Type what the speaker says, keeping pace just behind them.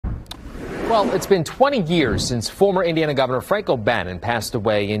Well, it's been 20 years since former Indiana Governor Frank O'Bannon passed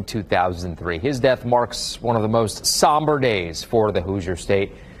away in 2003. His death marks one of the most somber days for the Hoosier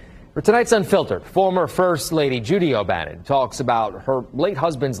State. For tonight's Unfiltered, former First Lady Judy O'Bannon talks about her late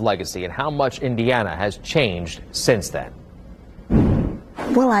husband's legacy and how much Indiana has changed since then.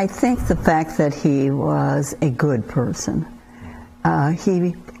 Well, I think the fact that he was a good person.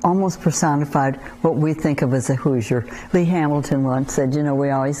 He almost personified what we think of as a Hoosier. Lee Hamilton once said, you know,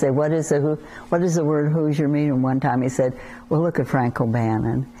 we always say, what does the word Hoosier mean? And one time he said, well, look at Frank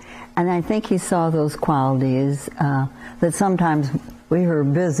O'Bannon. And I think he saw those qualities that sometimes we who are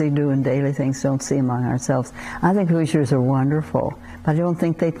busy doing daily things don't see among ourselves. I think Hoosiers are wonderful, but I don't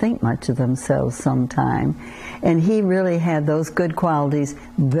think they think much of themselves sometimes. And he really had those good qualities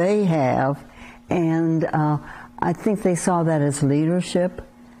they have, and I think they saw that as leadership.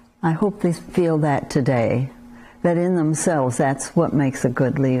 I hope they feel that today, that in themselves that's what makes a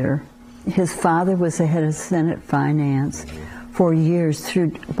good leader. His father was the head of Senate Finance for years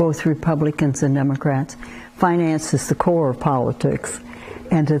through both Republicans and Democrats. Finance is the core of politics.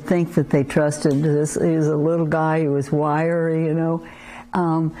 And to think that they trusted this, he was a little guy who was wiry, you know,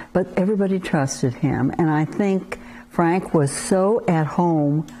 but everybody trusted him. And I think Frank was so at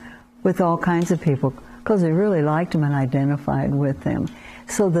home with all kinds of people because they really liked him and identified with him,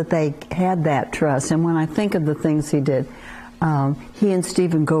 so that they had that trust. And when I think of the things he did, he and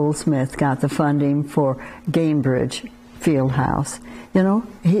Stephen Goldsmith got the funding for Gamebridge Fieldhouse. You know,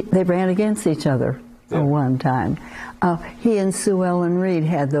 they ran against each other for one time. He and Sue Ellen Reed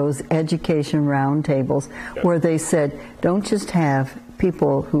had those education roundtables where they said, don't just have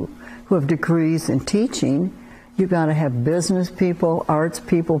people who have degrees in teaching. You got to have business people, arts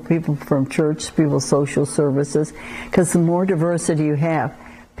people, people from church, people social services, because the more diversity you have,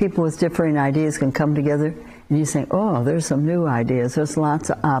 people with differing ideas can come together and you say, oh, there's some new ideas. There's lots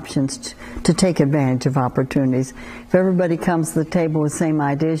of options to take advantage of opportunities. If everybody comes to the table with the same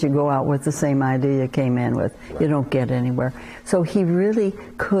ideas, you go out with the same idea you came in with. You don't get anywhere. So he really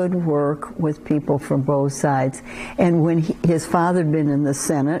could work with people from both sides. And when his father had been in the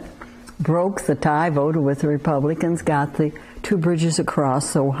Senate, broke the tie, voted with the Republicans, got the two bridges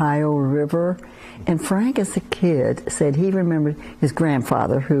across the Ohio River. And Frank, as a kid, said he remembered his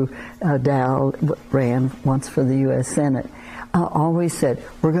grandfather, who Dal ran once for the U.S. Senate, always said,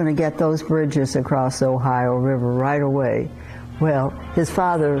 we're going to get those bridges across the Ohio River right away. Well, his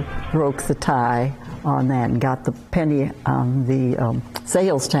father broke the tie on that and got the penny on the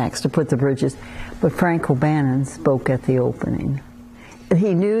sales tax to put the bridges. But Frank O'Bannon spoke at the opening.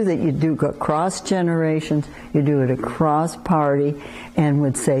 He knew that you do across generations, you do it across party, and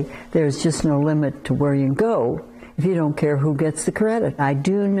would say there's just no limit to where you can go if you don't care who gets the credit. I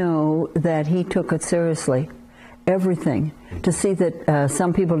do know that he took it seriously, everything, to see that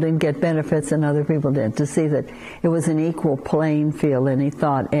some people didn't get benefits and other people did, to see that it was an equal playing field, and he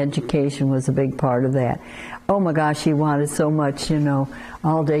thought education was a big part of that. Oh my gosh, he wanted so much, you know,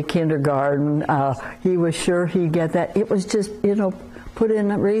 all-day kindergarten. He was sure he'd get that. It was just, you know, put in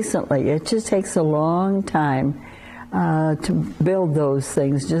recently. It just takes a long time to build those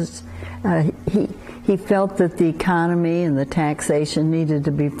things. Just he felt that the economy and the taxation needed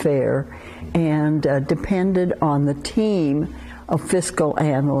to be fair, and depended on the team of fiscal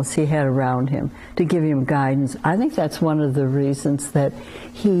analysts he had around him to give him guidance. I think that's one of the reasons that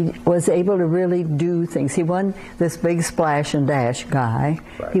he was able to really do things. He wasn't this big splash and dash guy.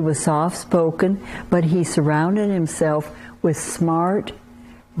 Right. He was soft-spoken, but he surrounded himself with smart,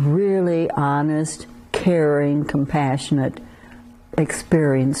 really honest, caring, compassionate,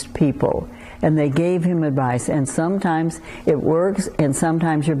 experienced people. And they gave him advice. And sometimes it works, and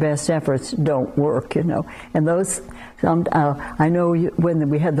sometimes your best efforts don't work, you know. And those, I know when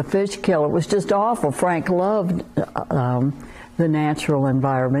we had the fish kill, it was just awful. Frank loved the natural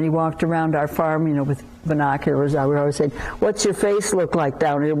environment. He walked around our farm, you know, with binoculars. I would always say, what's your face look like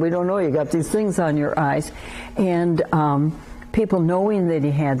down here? We don't know. You got these things on your eyes. And people, knowing that he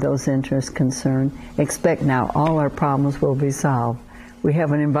had those interests concerned, expect now all our problems will be solved. We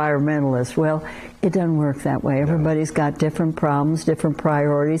have an environmentalist. Well, it doesn't work that way. Everybody's got different problems, different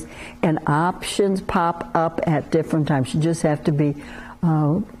priorities, and options pop up at different times. You just have to be,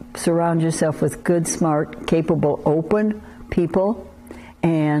 surround yourself with good, smart, capable, open people,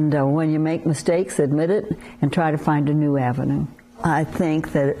 and when you make mistakes, admit it and try to find a new avenue. I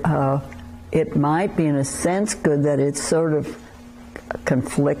think that it might be, in a sense, good that it's sort of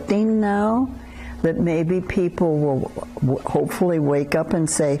conflicting now, that maybe people will hopefully wake up and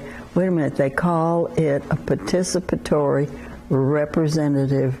say, wait a minute, they call it a participatory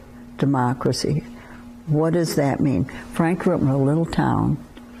representative democracy. What does that mean? Frank grew up in a little town.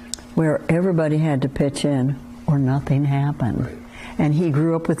 where everybody had to pitch in or nothing happened. Right. And he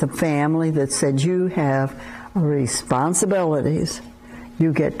grew up with a family that said, you have responsibilities.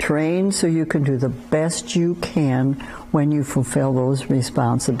 You get trained so you can do the best you can when you fulfill those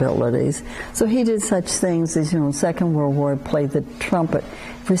responsibilities. So he did such things as, Second World War, played the trumpet.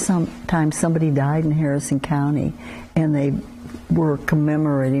 For some time, somebody died in Harrison County, and they were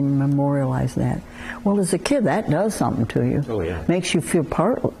commemorating, memorializing that. Well, as a kid, that does something to you. Oh, yeah. Makes you feel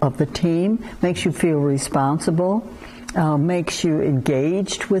part of the team, makes you feel responsible, makes you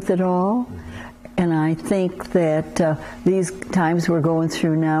engaged with it all. And I think that these times we're going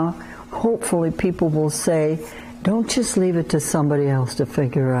through now, hopefully people will say, don't just leave it to somebody else to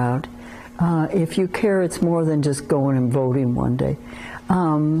figure out. If you care, it's more than just going and voting one day.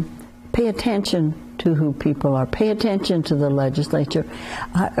 Pay attention to who people are. Pay attention to the legislature.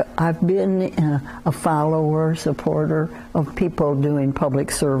 I've been a follower, supporter of people doing public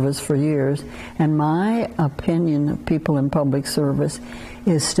service for years, and my opinion of people in public service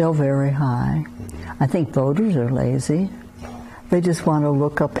is still very high. I think voters are lazy. They just want to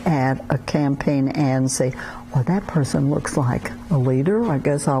look up at a campaign ad and say, well, that person looks like a leader. I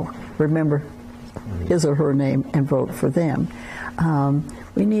guess I'll remember his or her name and vote for them.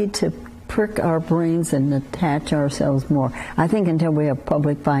 We need to prick our brains and attach ourselves more. I think until we have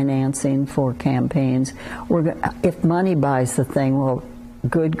public financing for campaigns, if money buys the thing, well,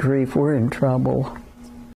 good grief, we're in trouble.